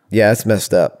that? Yeah, that's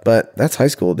messed up. But that's high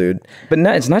school, dude. But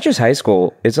it's not just high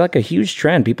school. It's like a huge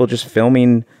trend. People just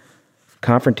filming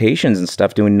confrontations and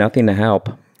stuff, doing nothing to help.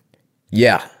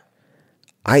 Yeah.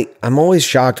 I'm always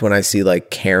shocked when I see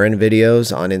like Karen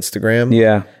videos on Instagram.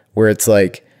 Yeah. Where it's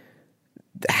like,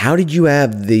 how did you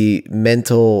have the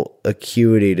mental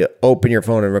acuity to open your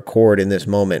phone and record in this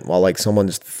moment while like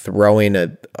someone's throwing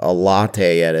a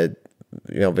latte at a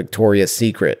Victoria's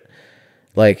Secret?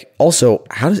 Like, also,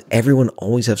 how does everyone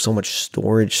always have so much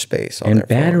storage space on their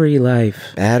phone? Battery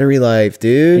life. Battery life,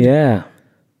 dude. Yeah.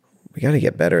 We got to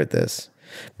get better at this.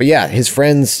 But yeah, his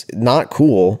friend's not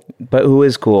cool. But who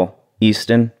is cool?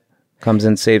 Easton comes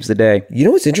in, saves the day. You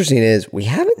know what's interesting is we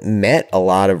haven't met a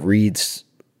lot of Reed's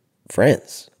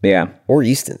friends. Yeah. Or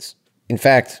Easton's. In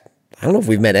fact, I don't know if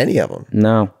we've met any of them.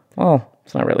 No. Well,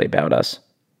 it's not really about us.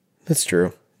 That's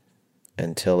true.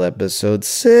 Until episode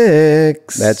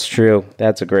 6. That's true.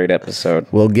 That's a great episode.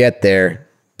 We'll get there.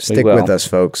 Stick with us,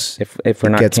 folks. If we're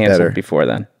not canceled before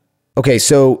then. Okay,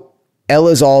 so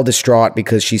Ella's all distraught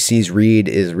because she sees Reed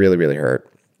is really, really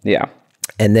hurt. Yeah.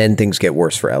 And then things get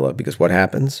worse for Ella because what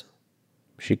happens?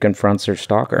 She confronts her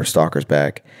stalker. Her stalker's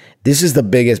back. This is the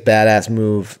biggest badass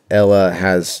move Ella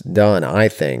has done, I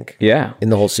think. Yeah. In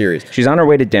the whole series. She's on her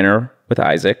way to dinner with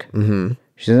Isaac. Mm-hmm.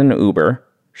 She's in an Uber.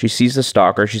 She sees the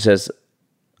stalker. She says,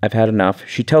 "I've had enough."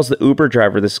 She tells the Uber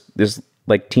driver, this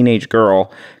like teenage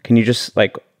girl, "Can you just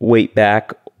like wait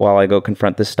back while I go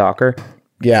confront this stalker?"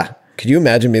 Yeah. Could you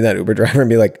imagine being that Uber driver and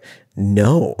be like,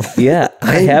 "No." Yeah.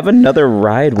 I have another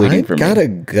ride waiting for me. I gotta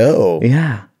go.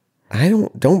 Yeah.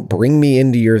 Don't bring me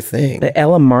into your thing.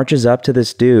 Ella marches up to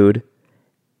this dude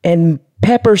and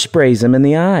pepper sprays him in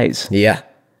the eyes. Yeah.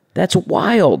 That's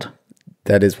wild.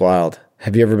 That is wild.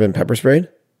 Have you ever been pepper sprayed?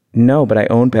 No, but I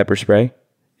own pepper spray.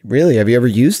 Really? Have you ever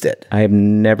used it? I have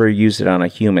never used it on a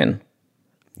human.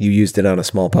 You used it on a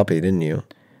small puppy, didn't you?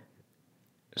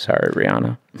 Sorry,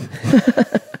 Rihanna.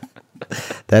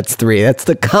 That's 3. That's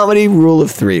the comedy rule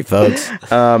of 3, folks.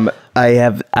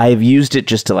 I've used it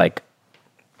just to like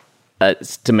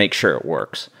to make sure it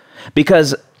works,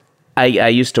 because I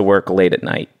used to work late at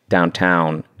night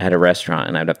downtown at a restaurant,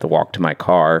 and I'd have to walk to my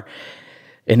car,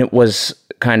 and it was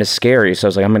kind of scary. So I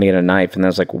was like, I'm gonna get a knife, and I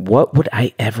was like, what would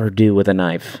I ever do with a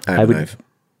knife? I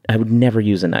would never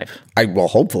use a knife.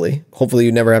 Hopefully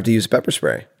you never have to use pepper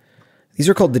spray. These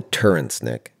are called deterrents,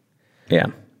 Nick. Yeah.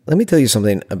 Let me tell you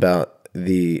something about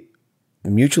the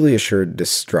mutually assured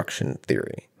destruction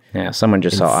theory. Yeah. Someone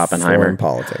just saw Oppenheimer. Foreign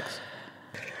politics.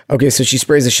 Okay, so she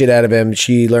sprays the shit out of him.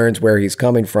 She learns where he's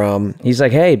coming from. He's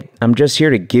like, hey, I'm just here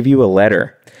to give you a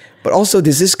letter. But also,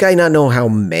 does this guy not know how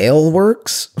mail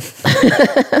works?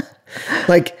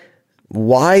 Like,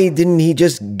 why didn't he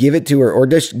just give it to her or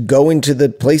just go into the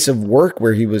place of work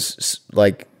where he was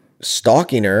like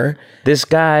stalking her? This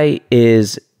guy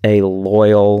is a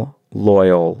loyal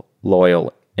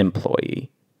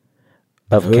employee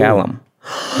of Callum.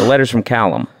 The letter's from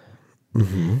Callum.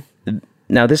 Mm-hmm.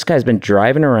 Now, this guy's been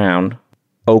driving around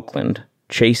Oakland,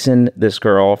 chasing this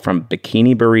girl from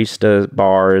bikini barista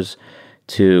bars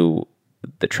to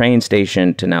the train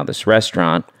station to now this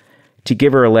restaurant to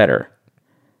give her a letter.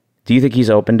 Do you think he's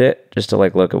opened it just to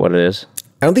like look at what it is?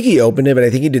 I don't think he opened it, but I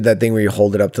think he did that thing where you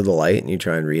hold it up to the light and you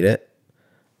try and read it.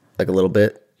 Like a little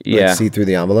bit. Yeah. Like see through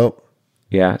the envelope.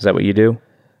 Yeah. Is that what you do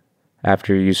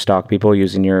after you stalk people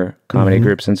using your comedy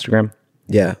group's Instagram?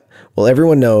 Yeah. Well,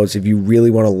 everyone knows if you really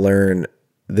want to learn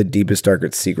the deepest,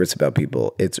 darkest secrets about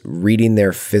people, it's reading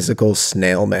their physical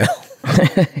snail mail.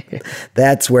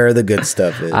 That's where the good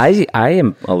stuff is. I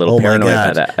am a little paranoid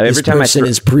about that. Every time person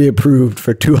is pre-approved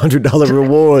for $200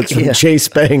 rewards from Chase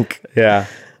Bank. Yeah.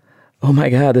 Oh my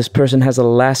God, this person has a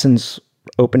Lassen's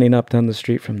opening up down the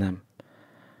street from them.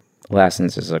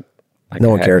 Lassen's is no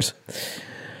one cares.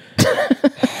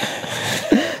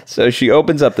 So she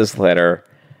opens up this letter.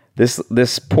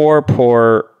 This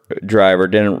poor driver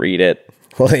didn't read it.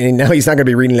 Well, now he's not going to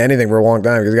be reading anything for a long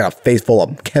time because he's got a face full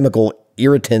of chemical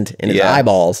irritant in his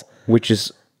eyeballs. Which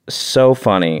is so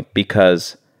funny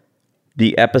because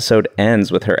the episode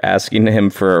ends with her asking him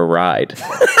for a ride.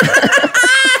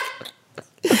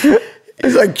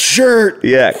 He's like, sure.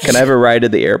 Yeah, can I have a ride to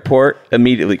the airport?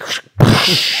 Immediately.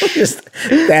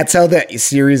 That's how that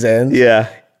series ends?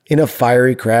 Yeah. In a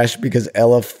fiery crash because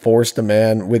Ella forced a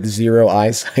man with zero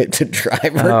eyesight to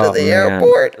drive her to the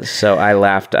airport. So I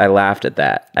laughed at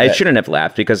that. I shouldn't have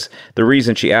laughed because the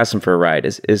reason she asked him for a ride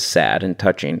is sad and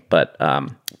touching, but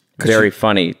very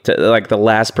funny. Like the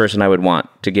last person I would want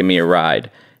to give me a ride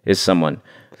is someone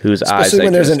whose eyes. Especially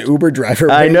when there's an Uber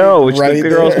driver. I know. Right the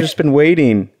girl's just been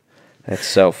waiting. That's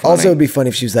so funny. Also, it'd be funny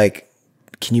if she was like,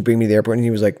 "Can you bring me to the airport?" And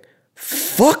he was like,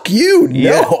 "Fuck you,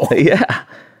 no." Yeah.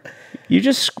 You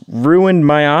just ruined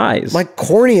my eyes. My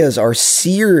corneas are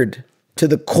seared to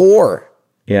the core.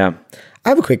 Yeah. I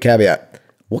have a quick caveat.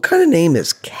 What kind of name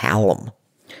is Callum?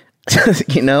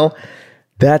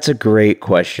 That's a great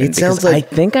question. It sounds like... I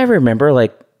think I remember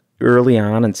like early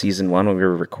on in season 1 when we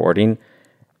were recording,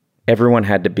 everyone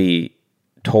had to be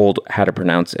told how to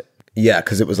pronounce it. Yeah,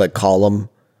 because it was like Callum.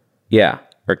 Yeah.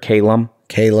 Or Calum.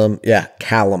 Yeah,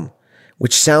 Callum.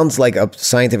 Which sounds like a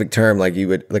scientific term, like you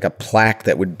would like a plaque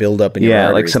that would build up in your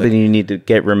arteries. Like something you need to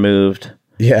get removed.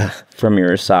 Yeah, from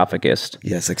your esophagus.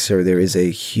 Yes, like sir, there is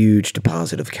a huge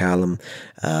deposit of callum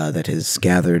that is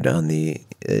gathered on the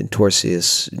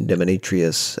Torsius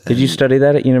Demetrius. Did you study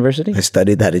that at university? I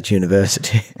studied that at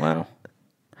university. Wow.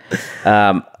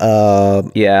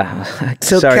 Yeah.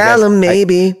 So sorry, callum, guys.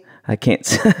 maybe I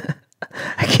can't.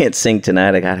 I can't sing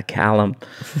tonight. I got a callum.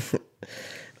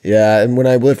 Yeah, and when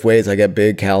I lift weights, I get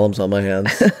big callums on my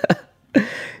hands.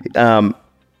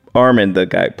 Armin, the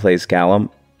guy who plays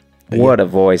Callum, what a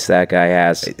voice that guy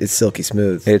has. It's silky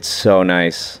smooth. It's so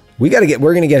nice. We're gonna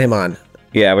get him on.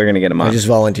 Yeah, we're gonna get him on. I just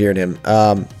volunteered him.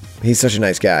 He's such a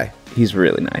nice guy. He's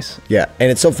really nice. Yeah, and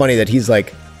it's so funny that he's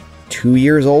like 2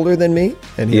 years older than me,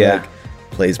 and he like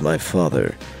plays my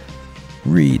father.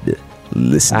 Read,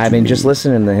 listen. I mean, just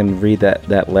listening to him read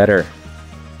that letter,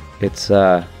 it's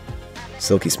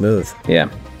silky smooth. Yeah.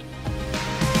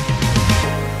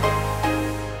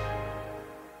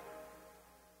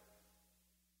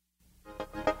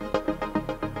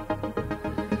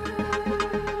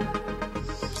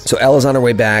 So Ella's on her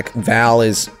way back. Val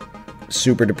is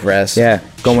super depressed. Yeah,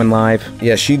 going live.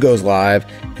 Yeah, she goes live,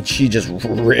 and she just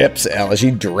rips Ella. She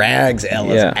drags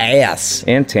Ella's ass.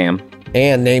 And Tam.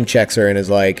 And name checks her and is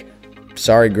like,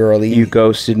 sorry, girlie. You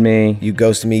ghosted me. You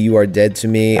ghosted me. You are dead to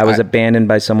me. I was abandoned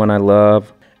by someone I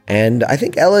love. And I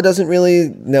think Ella doesn't really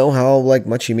know how like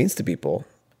much she means to people.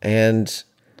 And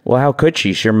well, how could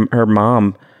she? Her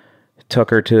mom took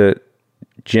her to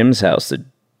Jim's house to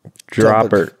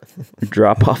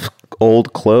drop off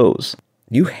old clothes.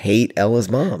 You hate Ella's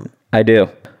mom. I do.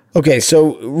 Okay,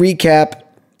 so recap.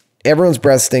 Everyone's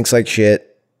breath stinks like shit.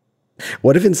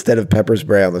 What if instead of pepper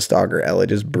spray on the stalker, Ella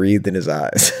just breathed in his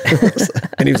eyes?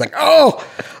 And he was like, oh,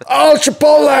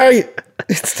 Chipotle.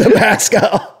 It's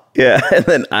Tabasco. Yeah, and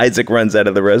then Isaac runs out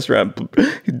of the restaurant.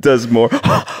 He does more.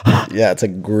 Yeah, it's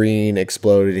like green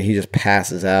exploded, and he just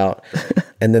passes out.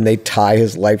 And then they tie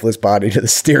his lifeless body to the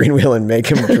steering wheel and make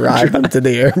him drive him to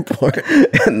the airport.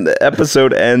 And the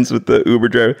episode ends with the Uber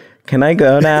driver. Can I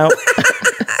go now?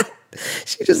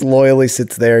 She just loyally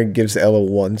sits there and gives Ella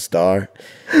 1 star.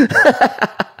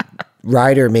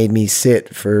 Ryder made me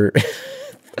sit for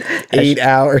 8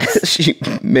 hours. She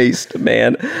maced a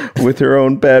man with her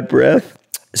own bad breath.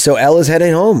 So Ella's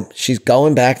heading home. She's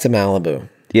going back to Malibu.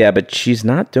 Yeah, but she's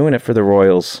not doing it for the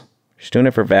Royals. She's doing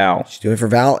it for Val. She's doing it for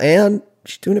Val, and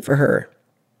she's doing it for her.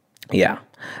 Yeah.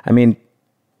 I mean,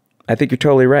 I think you're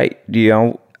totally right.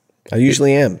 I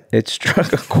usually am. It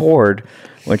struck a chord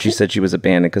when she said she was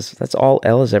abandoned, because that's all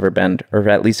Ella's ever been, or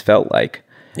at least felt like.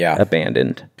 Yeah.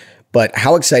 Abandoned. But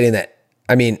how exciting that,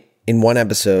 I mean, in one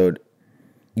episode,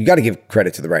 you got to give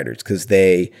credit to the writers, because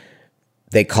they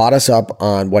caught us up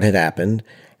on what had happened.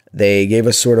 They gave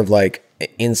us sort of like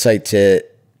insight to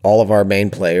all of our main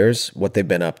players, what they've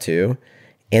been up to,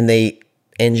 and they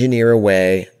engineer a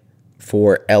way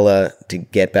for Ella to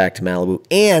get back to Malibu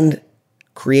and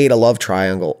create a love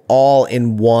triangle all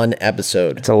in one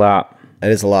episode. It's a lot.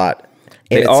 That is a lot.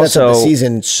 And it sets up the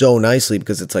season so nicely,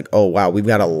 because it's like, oh wow, we've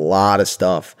got a lot of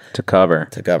stuff to cover.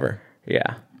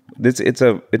 Yeah. It's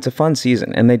a fun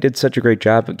season, and they did such a great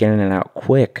job of getting it out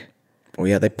quick. Oh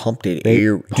yeah, they pumped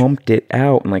it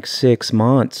out in like 6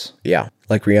 months. Yeah,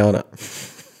 like Rihanna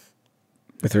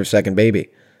with her second baby.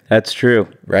 That's true.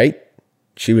 Right?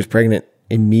 She was pregnant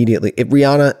immediately.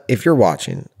 Rihanna, if you're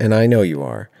watching, and I know you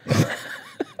are,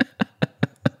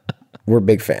 we're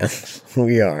big fans.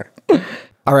 We are.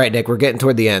 All right, Nick, we're getting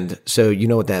toward the end, so you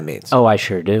know what that means. Oh, I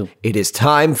sure do. It is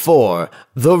time for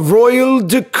the Royal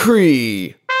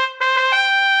Decree.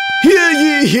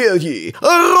 Hear ye, a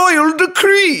royal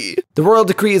decree. The royal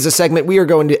decree is a segment we are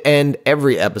going to end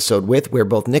every episode with, where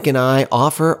both Nick and I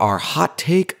offer our hot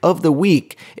take of the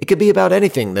week. It could be about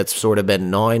anything that's sort of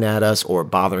been gnawing at us or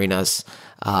bothering us.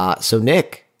 So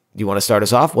Nick, do you want to start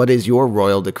us off? What is your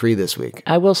royal decree this week?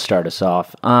 I will start us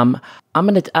off. I've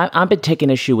been taking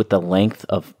issue with the length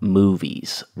of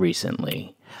movies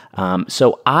recently.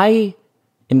 So I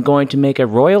am going to make a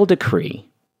royal decree.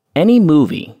 Any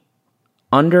movie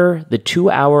under the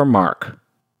 2-hour mark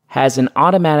has an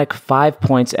automatic 5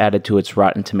 points added to its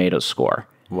Rotten Tomatoes score.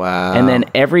 Wow. And then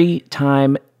every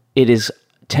time it is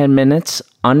 10 minutes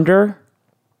under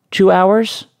 2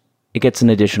 hours, it gets an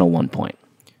additional 1 point.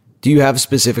 Do you have a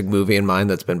specific movie in mind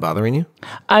that's been bothering you?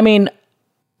 I mean,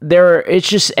 it's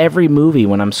just every movie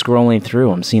when I'm scrolling through,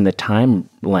 I'm seeing the time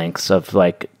lengths of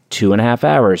like 2.5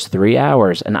 hours, 3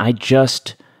 hours, and I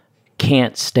just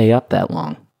can't stay up that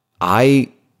long.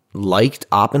 I liked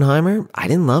Oppenheimer. I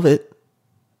didn't love it.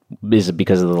 Is it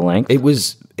because of the length?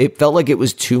 It felt like it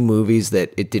was 2 movies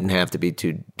that it didn't have to be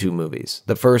two movies.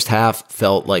 The first half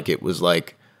felt like it was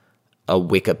like a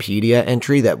Wikipedia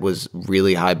entry that was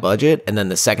really high budget, and then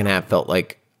the second half felt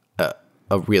like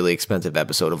a really expensive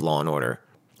episode of Law and Order.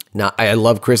 Now, I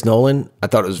love Chris Nolan. I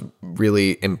thought it was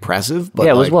really impressive. But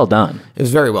yeah, it was well done. It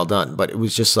was very well done, but it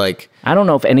was just like... I don't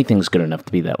know if anything's good enough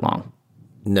to be that long.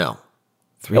 No.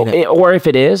 Or if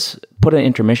it is, put an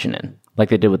intermission in, like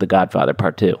they did with The Godfather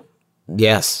Part 2.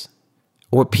 Yes.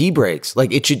 Or pee breaks. Like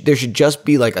there should just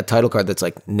be like a title card that's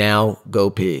like, now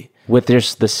go pee. With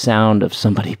just the sound of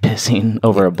somebody pissing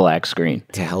over a black screen.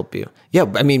 To help you.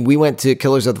 Yeah, I mean, we went to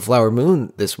Killers of the Flower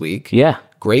Moon this week. Yeah.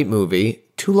 Great movie.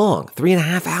 Too long.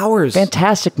 3.5 hours.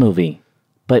 Fantastic movie,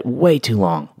 but way too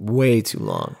long. Way too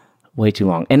long. Way too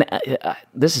long. And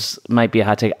might be a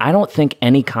hot take. I don't think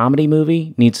any comedy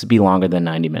movie needs to be longer than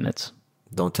 90 minutes.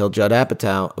 Don't tell Judd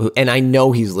Apatow. And I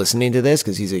know he's listening to this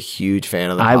because he's a huge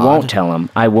fan of the pod.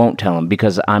 I won't tell him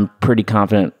because I'm pretty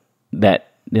confident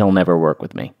that he'll never work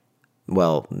with me.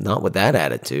 Well, not with that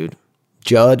attitude.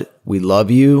 Judd, we love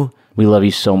you. We love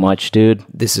you so much, dude.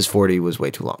 This is 40 was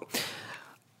way too long.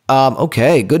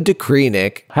 Okay, good decree,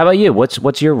 Nick. How about you?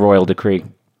 What's your royal decree?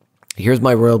 Here's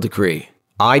my royal decree.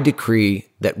 I decree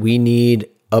that we need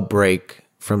a break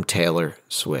from Taylor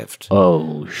Swift.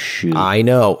 Oh, shoot. I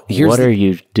know. What are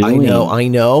you doing? I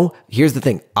know. Here's the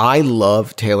thing. I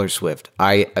love Taylor Swift.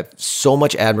 I have so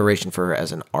much admiration for her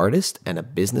as an artist and a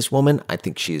businesswoman. I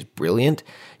think she is brilliant.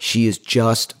 She is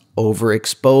just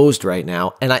overexposed right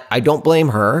now. And I don't blame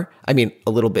her. I mean,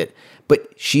 a little bit. But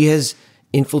she has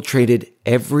infiltrated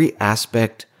every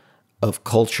aspect of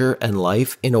culture and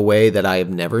life in a way that I have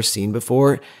never seen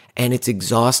before. And it's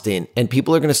exhausting. And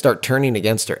people are going to start turning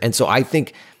against her. And so I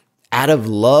think out of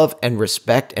love and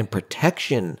respect and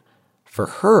protection for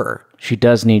her. She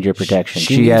does need your protection.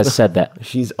 She has said that.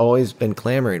 She's always been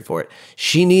clamoring for it.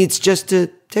 She needs just to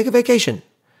take a vacation.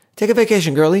 Take a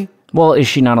vacation, girlie. Well, is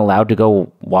she not allowed to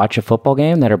go watch a football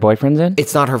game that her boyfriend's in?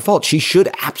 It's not her fault. She should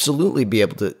absolutely be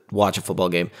able to watch a football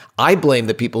game. I blame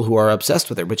the people who are obsessed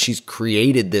with her, but she's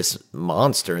created this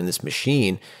monster and this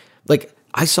machine. Like,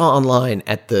 I saw online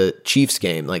at the Chiefs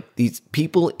game, like these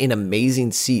people in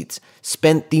amazing seats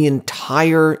spent the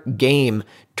entire game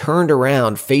turned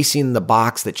around facing the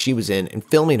box that she was in and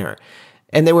filming her.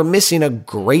 And they were missing a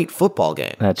great football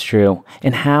game. That's true.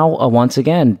 And how, once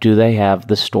again, do they have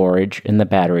the storage and the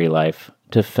battery life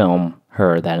to film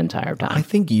her that entire time? I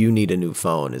think you need a new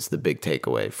phone is the big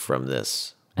takeaway from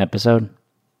this episode?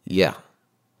 Yeah.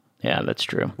 Yeah, that's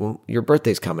true. Well, your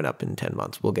birthday's coming up in 10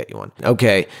 months. We'll get you one.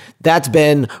 Okay, that's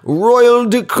been Royal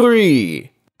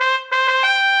Decree.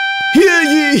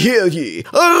 Hear ye,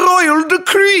 a royal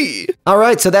decree. All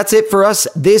right, so that's it for us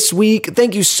this week.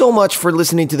 Thank you so much for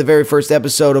listening to the very first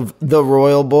episode of The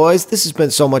Royal Boys. This has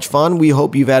been so much fun. We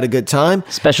hope you've had a good time.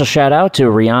 Special shout out to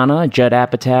Rihanna, Judd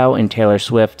Apatow, and Taylor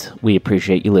Swift. We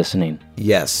appreciate you listening.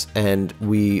 Yes, and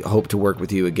we hope to work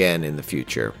with you again in the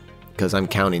future, because I'm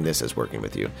counting this as working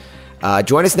with you.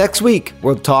 Join us next week.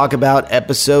 We'll talk about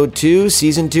episode 2,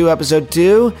 season 2, episode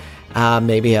 2.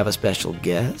 Maybe have a special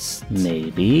guest.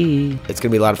 Maybe. It's going to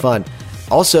be a lot of fun.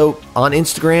 Also, on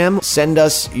Instagram, send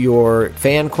us your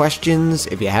fan questions.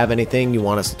 If you have anything you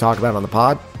want us to talk about on the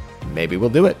pod, maybe we'll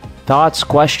do it. Thoughts,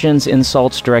 questions,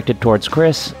 insults directed towards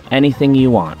Chris, anything you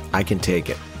want. I can take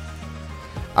it.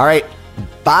 All right.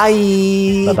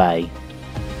 Bye. Bye-bye.